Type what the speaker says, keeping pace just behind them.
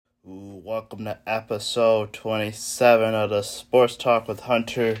Welcome to episode 27 of the Sports Talk with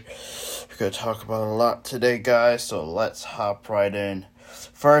Hunter. We're going to talk about a lot today, guys, so let's hop right in.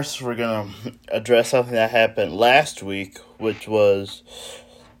 First, we're going to address something that happened last week, which was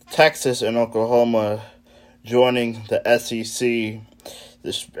Texas and Oklahoma joining the SEC.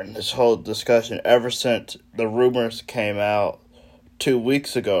 This whole discussion ever since the rumors came out 2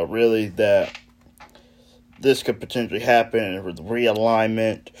 weeks ago, really, that this could potentially happen with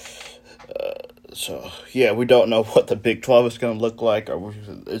realignment. We don't know what the Big 12 is going to look like. Or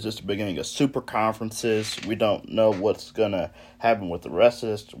is this the beginning of super conferences? We don't know what's going to happen with the rest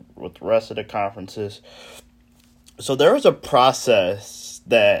of the conferences. So there was a process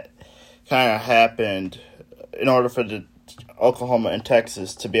that kind of happened in order for the Oklahoma and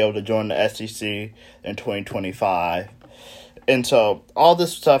Texas to be able to join the SEC in 2025. And so all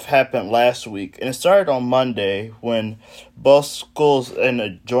this stuff happened last week, and it started on Monday when both schools in a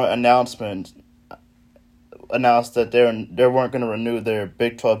joint announcement announced that they weren't going to renew their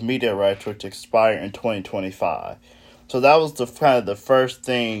Big 12 media rights, which expire in 2025. So that was the first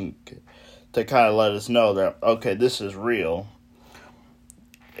thing to kind of let us know that, okay, this is real.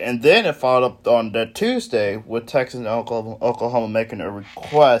 And then it followed up on that Tuesday with Texas and Oklahoma making a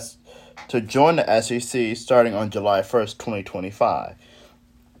request to join the SEC starting on July 1st, 2025.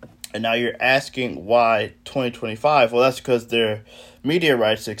 And now you're asking why 2025? Well, that's because their media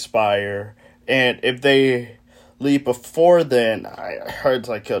rights expire. And if they leave before then, I heard it's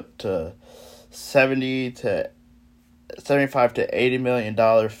like up to $75 to $80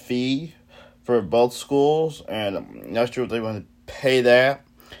 million fee for both schools. And I'm not sure if they want to pay that.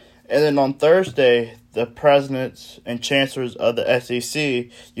 And then on Thursday, the presidents and chancellors of the SEC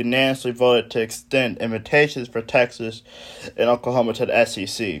unanimously voted to extend invitations for Texas and Oklahoma to the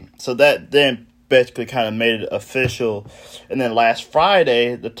SEC. So that then basically kind of made it official. And then last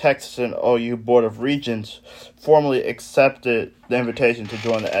Friday, the Texas and OU Board of Regents formally accepted the invitation to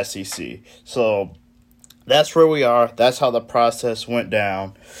join the SEC. So that's where we are. That's how the process went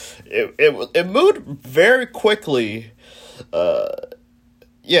down. It moved very quickly.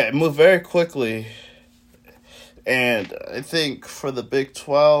 It moved very quickly. And I think for the Big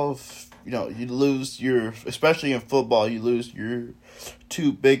 12, you lose especially in football, you lose your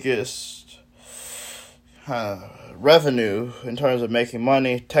two biggest revenue in terms of making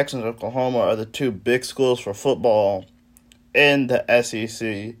money. Texas and Oklahoma are the two big schools for football in the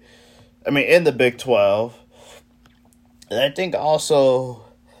SEC. In the Big 12. And I think also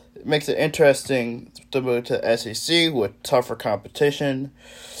it makes it interesting to move to the SEC with tougher competition.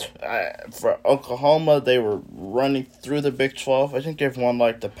 For Oklahoma, they were running through the Big 12. I think they've won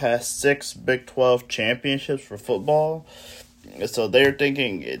the past 6 Big 12 championships for football. So they're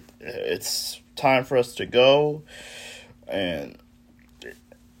thinking it's time for us to go and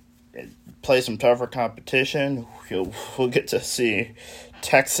play some tougher competition. We'll get to see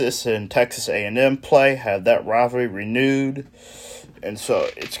Texas and Texas A&M play, have that rivalry renewed. And so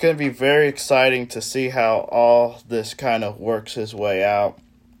it's going to be very exciting to see how all this kind of works its way out.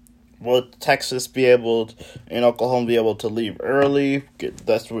 Will Texas and Oklahoma be able to leave early?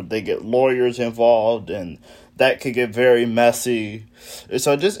 That's where they get lawyers involved, and that could get very messy. And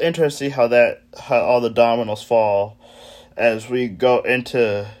so just interesting how all the dominoes fall as we go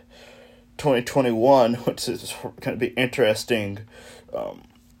into 2021, which is going to be interesting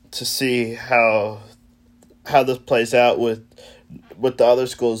to see how this plays out with the other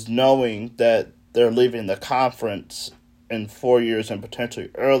schools knowing that they're leaving the conference in 4 years and potentially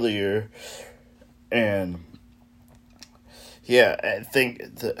earlier. And I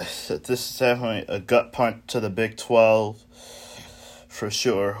think that this is definitely a gut punch to the Big 12 for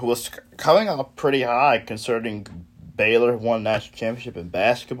sure. Who was coming out pretty high concerning Baylor won national championship in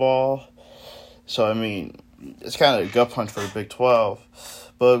basketball. So, it's kind of a gut punch for the Big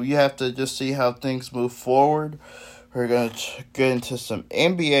 12. But you have to just see how things move forward. We're going to get into some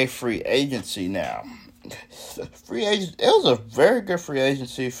NBA free agency now. It was a very good free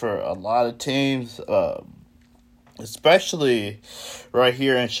agency for a lot of teams, especially right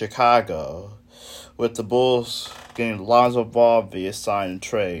here in Chicago, with the Bulls getting Lonzo Ball via sign and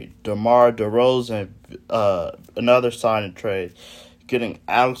trade, DeMar DeRozan, another sign and trade, getting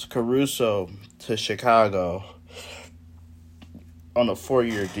Alex Caruso to Chicago on a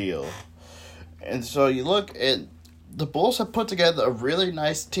 4-year deal. And so you look at the Bulls have put together a really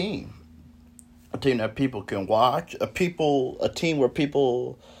nice team. A team that people can watch. A team where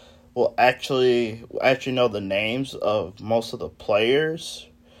people will actually know the names of most of the players.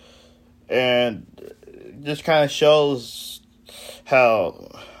 And just kind of shows how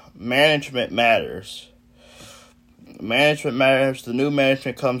management matters. management matters. The new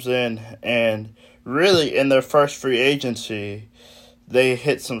management comes in, and really in their first free agency, they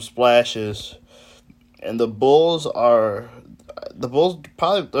hit some splashes. And the Bulls probably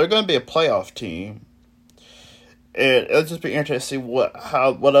they're going to be a playoff team. And it'll just be interesting to see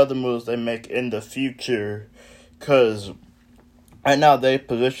what other moves they make in the future, because right now they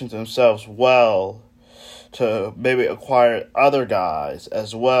position themselves well to maybe acquire other guys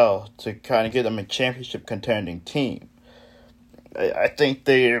as well to kind of get them a championship contending team. I think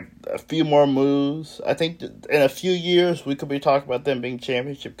they're a few more moves. I think in a few years we could be talking about them being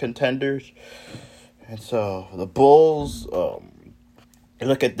championship contenders. And so the Bulls, you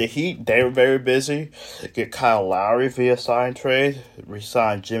look at the Heat, they were very busy. Get Kyle Lowry via sign trade,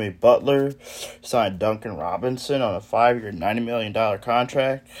 re-signed Jimmy Butler, signed Duncan Robinson on a 5-year, $90 million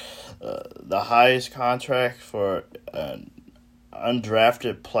contract. The highest contract for an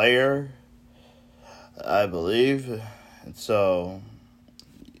undrafted player, I believe. And so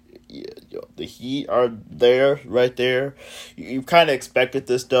the Heat are right there. You kind of expected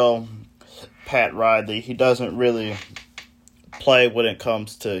this, though. Pat Riley, he doesn't really play when it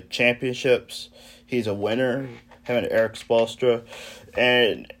comes to championships. He's a winner, him and Eric Spoelstra.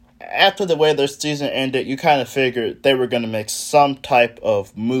 And after the way their season ended, you kind of figured they were going to make some type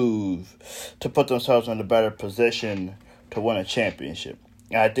of move to put themselves in a better position to win a championship.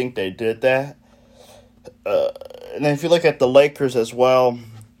 And I think they did that. And then if you look at the Lakers as well,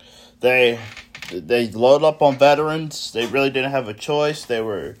 they load up on veterans. They really didn't have a choice. They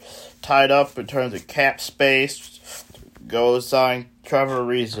were tied up in terms of cap space. Go sign Trevor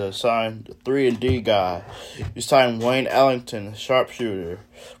Ariza, signed a 3-and-D guy. You signed Wayne Ellington, sharpshooter.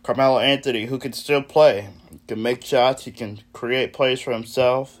 Carmelo Anthony, who can still play. He can make shots. He can create plays for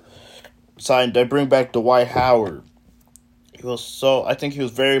himself. They bring back Dwight Howard. I think he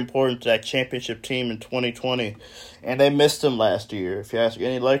was very important to that championship team in 2020. And they missed him last year. If you ask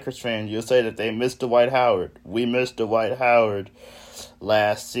any Lakers fan, you'll say that they missed Dwight Howard. We missed Dwight Howard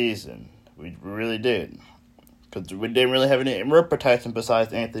last season. We really did. Because we didn't really have any rim protection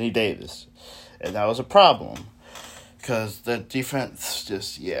besides Anthony Davis. And that was a problem. Because the defense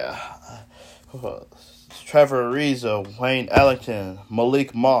Trevor Ariza, Wayne Ellington,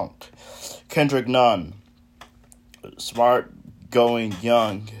 Malik Monk, Kendrick Nunn. Smart, going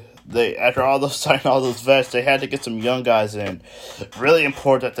young. After signing all those vets, they had to get some young guys in. Really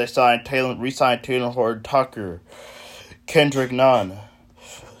important that they re-signed Taylor Horton-Tucker, Kendrick Nunn.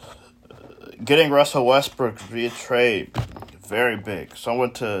 Getting Russell Westbrook via trade, very big.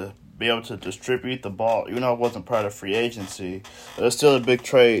 Someone to be able to distribute the ball, even though it wasn't part of free agency. But it's still a big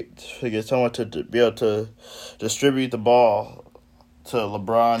trade to get someone to be able to distribute the ball to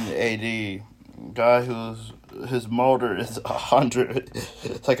LeBron, AD, guy his motor is 100.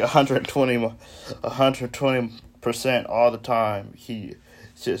 It's like 120% all the time. He's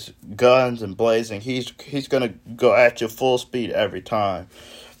just guns and blazing. He's gonna go at you full speed every time.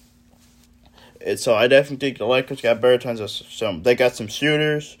 And so I definitely think the Lakers got better tons of some. They got some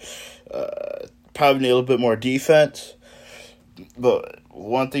shooters. Probably need a little bit more defense. But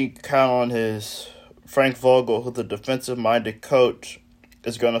one thing you count on is Frank Vogel, who's a defensive-minded coach,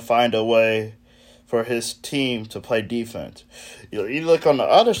 is going to find a way for his team to play defense. You look on the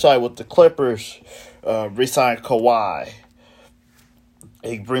other side with the Clippers, re-sign Kawhi.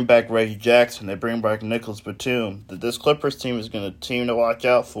 They bring back Reggie Jackson. They bring back Nicholas Batum. This Clippers team is going to team to watch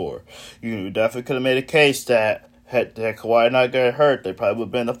out for. You definitely could have made a case that had Kawhi not got hurt, they probably would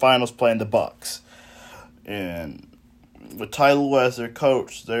have been in the finals playing the Bucks. And with Ty Lue as their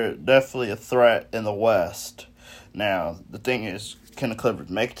coach, they're definitely a threat in the West. Now, the thing is, can the Clippers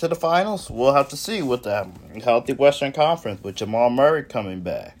make it to the finals? We'll have to see with that healthy Western Conference with Jamal Murray coming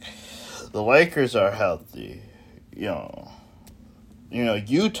back. The Lakers are healthy.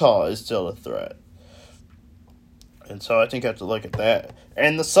 Utah is still a threat. And so I think you have to look at that.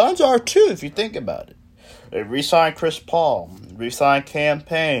 And the Suns are too, if you think about it. They re-signed Chris Paul, re-signed Cam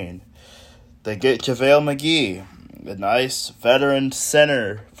Payne. They get JaVale McGee, a nice veteran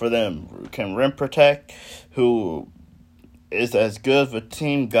center for them, who can rim protect, who is as good of a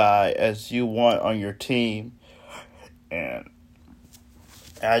team guy as you want on your team. And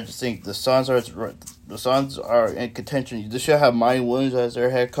I just think the Suns are in contention. They should have Mike Williams as their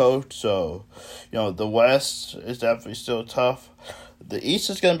head coach. So, the West is definitely still tough. The East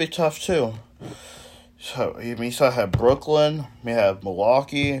is going to be tough too. So, you still have Brooklyn. You have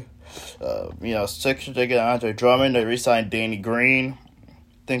Milwaukee. Sixers, they get Andre Drummond. They re-signed Danny Green.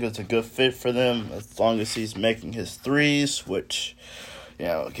 I think it's a good fit for them as long as he's making his threes, which,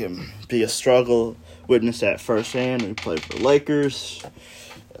 can be a struggle. Witness that firsthand. We played for the Lakers.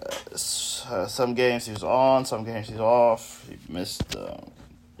 Some games he's on, some games he's off. He missed the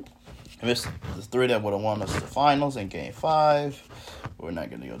three that would have won us the finals in Game 5. We're not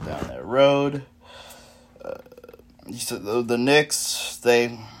going to go down that road. He said the Knicks,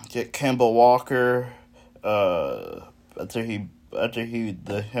 they get Kemba Walker after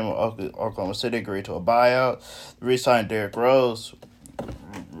Oklahoma City agreed to a buyout. Re-signed Derrick Rose.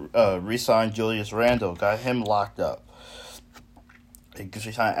 Re-signed Julius Randle. Got him locked up. They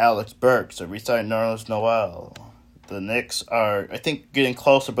re-signed Alex Burks. They re-signed Nerlens Noel. The Knicks are, I think, getting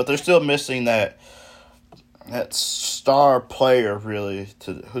closer, but they're still missing that star player, really,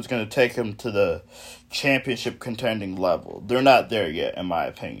 who's going to take them to the championship contending level. They're not there yet, in my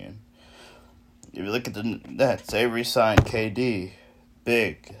opinion. If you look at the Nets, they re-signed KD.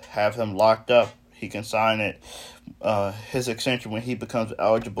 Big. Have him locked up. He can sign it. His extension when he becomes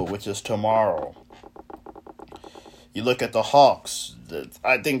eligible, which is tomorrow. You look at the Hawks.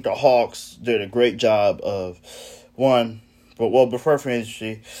 I think the Hawks did a great job of, before free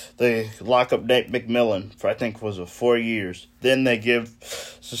agency, they lock up Nate McMillan for, I think, was 4 years. Then they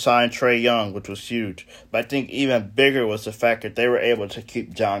sign Trae Young, which was huge. But I think even bigger was the fact that they were able to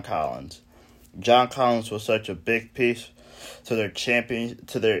keep John Collins. John Collins was such a big piece to their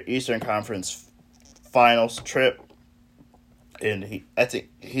Eastern Conference Finals trip. And I think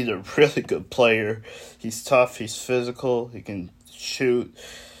he's a really good player. He's tough. He's physical. He can shoot.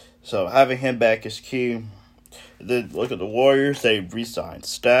 So having him back is key. Then look at the Warriors. They re-signed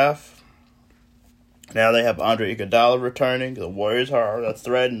Steph. Now they have Andre Iguodala returning. The Warriors are a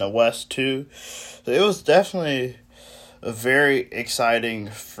threat in the West too. So it was definitely a very exciting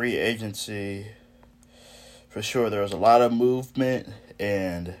free agency. For sure, there was a lot of movement,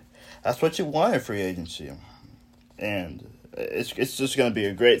 and that's what you want in free agency. And it's just going to be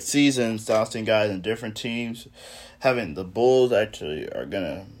a great season, bouncing guys in different teams. Having the Bulls actually are going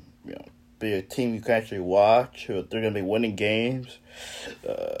to be a team you can actually watch. They're going to be winning games.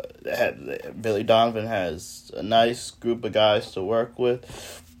 Billy Donovan has a nice group of guys to work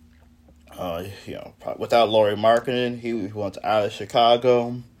with. Without Lauri Markkanen, he wants out of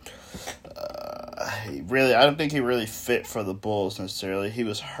Chicago. I don't think he really fit for the Bulls necessarily. He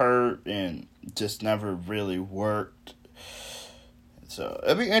was hurt and just never really worked. So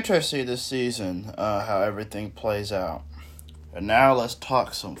it'll be interesting this season how everything plays out. And now let's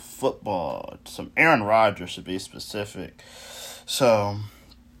talk some football, some Aaron Rodgers to be specific. So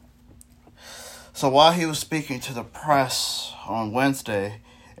while he was speaking to the press on Wednesday,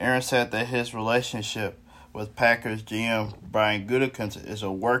 Aaron said that his relationship with Packers GM Brian Gutekunst is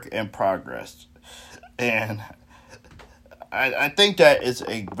a work in progress. And I think that is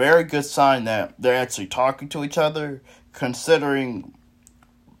a very good sign that they're actually talking to each other, considering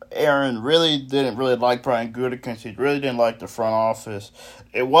Aaron didn't really like Brian Gutekunst. He really didn't like the front office.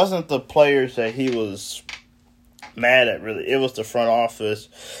 It wasn't the players that he was mad at, really. It was the front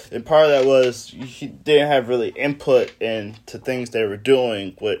office. And part of that was he didn't have really input into things they were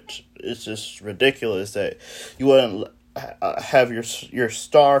doing, which is just ridiculous that you wouldn't have your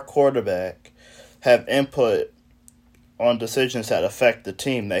star quarterback have input on decisions that affect the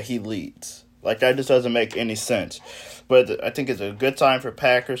team that he leads. Like, that just doesn't make any sense. But I think it's a good sign for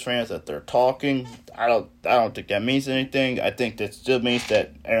Packers fans that they're talking. I don't think that means anything. I think that still means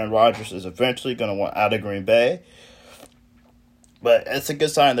that Aaron Rodgers is eventually going to want out of Green Bay. But it's a good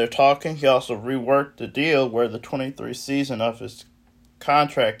sign they're talking. He also reworked the deal where the 23 season of his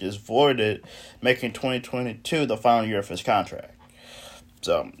contract is voided, making 2022 the final year of his contract.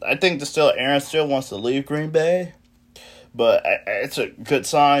 So I think Aaron still wants to leave Green Bay. But it's a good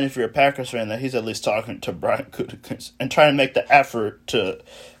sign if you're a Packers fan that he's at least talking to Brian Gutekunst and trying to make the effort to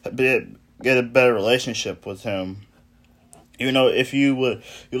get a better relationship with him. If you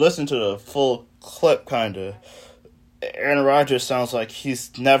listen to the full clip, kind of, Aaron Rodgers sounds like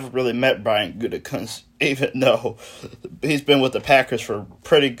he's never really met Brian Gutekunst, even though he's been with the Packers for a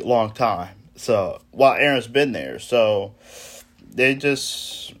pretty long time. So while Aaron's been there, so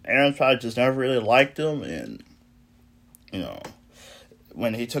Aaron's probably just never really liked him, and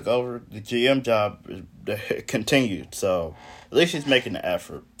when he took over the GM job, it continued. So at least he's making the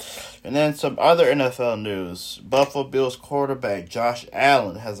effort. And then some other NFL news. Buffalo Bills quarterback Josh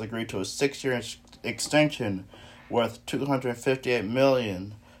Allen has agreed to a 6-year extension worth $258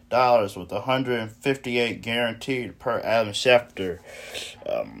 million with $158 guaranteed per Adam Schefter.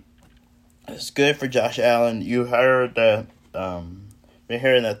 It's good for Josh Allen. You heard that. Been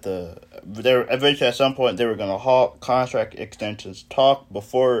hearing that eventually at some point they were going to halt contract extensions talk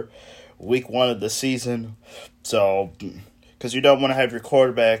before week 1 of the season. So, because you don't want to have your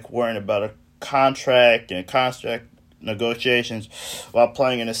quarterback worrying about a contract negotiations while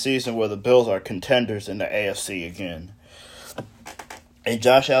playing in a season where the Bills are contenders in the AFC again. And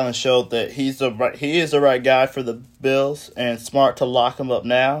Josh Allen showed that he is the right guy for the Bills, and smart to lock him up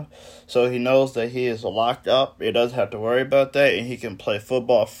now. So he knows that he is locked up. He doesn't have to worry about that, and he can play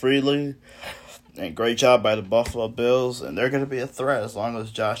football freely. And great job by the Buffalo Bills, and they're going to be a threat as long as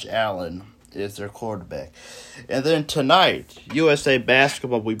Josh Allen is their quarterback. And then tonight, USA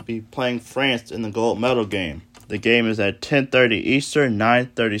Basketball will be playing France in the gold medal game. The game is at 10:30 Eastern,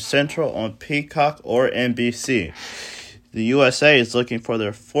 9:30 Central on Peacock or NBC. The USA is looking for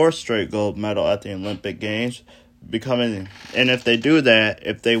their fourth straight gold medal at the Olympic Games, and if they do that,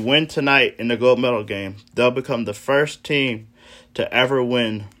 if they win tonight in the gold medal game, they'll become the first team to ever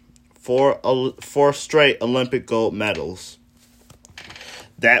win four straight Olympic gold medals.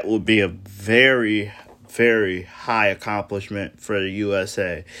 That would be a very, very high accomplishment for the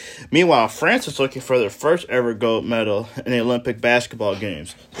USA. Meanwhile, France is looking for their first ever gold medal in the Olympic basketball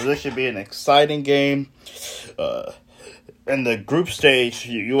games. So this should be an exciting game. In the group stage,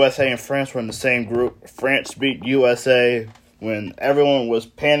 USA and France were in the same group. France beat USA when everyone was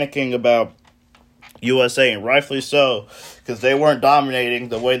panicking about USA, and rightfully so, because they weren't dominating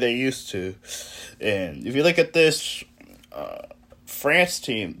the way they used to. And if you look at this France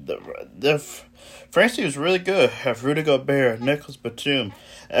team, the France team is really good. Have Rudy Gobert, Nicolas Batum,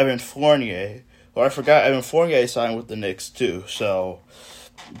 Evan Fournier. Well, I forgot Evan Fournier signed with the Knicks too. So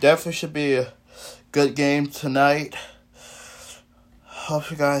definitely should be a good game tonight.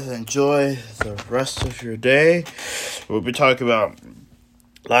 Hope you guys enjoy the rest of your day. We'll be talking about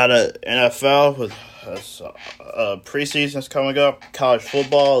a lot of NFL with preseason's coming up. College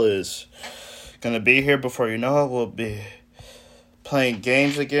football is going to be here before you know it. We'll be playing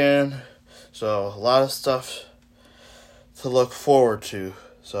games again. So a lot of stuff to look forward to.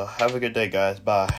 So have a good day, guys. Bye.